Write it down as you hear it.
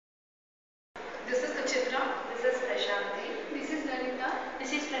This is Prashanti. This is Lalita.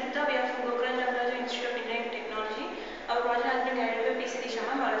 This is Pranita. We are from Gokulam Institute of India and Technology. Our project has been guided by PCD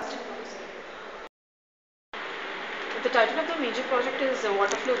Sharma, our assistant professor. The title of the major project is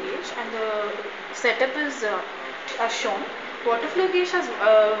water flow gauge, and the setup is as shown. Water flow gauge has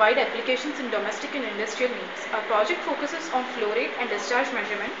wide applications in domestic and industrial needs. Our project focuses on flow rate and discharge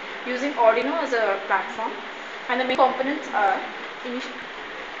measurement using ARDUINO as a platform, and the main components are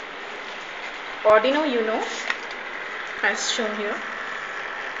ARDUINO UNO as shown here.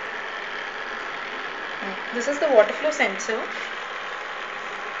 This is the water flow sensor,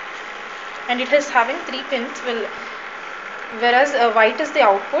 and it is having 3 pins, whereas white is the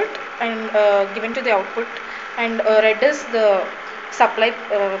output and given to the output, and red is the supply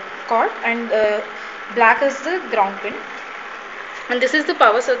cord, and black is the ground pin. And this is the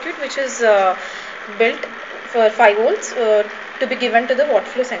power circuit which is built for 5 volts to be given to the water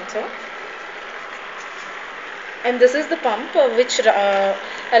flow sensor. And this is the pump which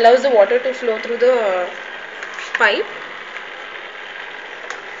allows the water to flow through the pipe.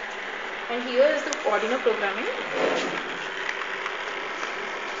 And here is the ARDUINO programming.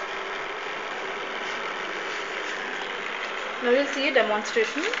 Now we will see a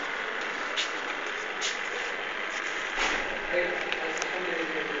demonstration.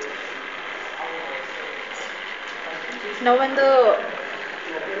 Now when the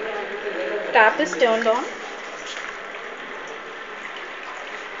tap is turned on,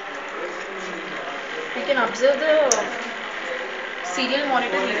 we can observe the serial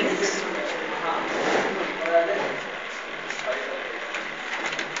monitor readings.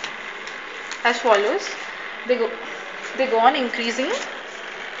 As follows. They go on increasing,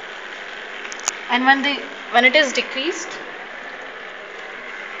 and when it is decreased,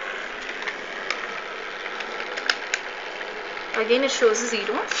 again it shows a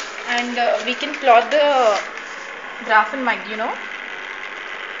 0, and we can plot the graph in ARDUINO.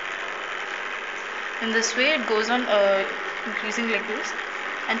 In this way it goes on increasing like this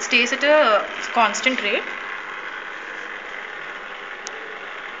and stays at a constant rate,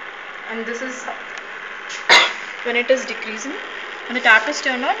 and this is when it is decreasing. When the tap is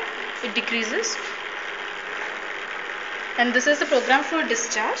turned on, it decreases. And this is the program for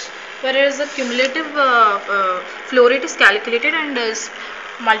discharge, whereas the cumulative flow rate is calculated and is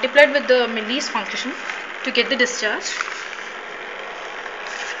multiplied with the millis function to get the discharge.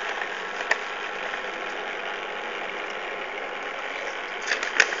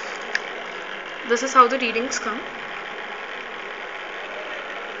 This is how the readings come.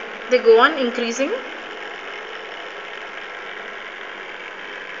 They go on increasing,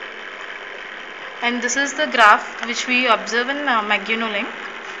 and this is the graph which we observe in ARDUINO link.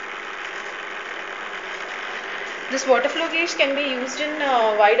 This water flow gauge can be used in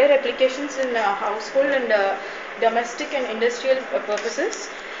wider applications in household and domestic and industrial purposes,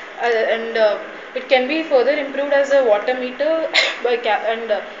 and it can be further improved as a water meter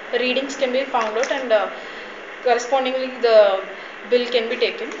and readings can be found out, and correspondingly the bill can be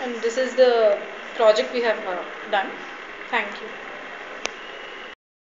taken. And this is the project we have done. Thank you.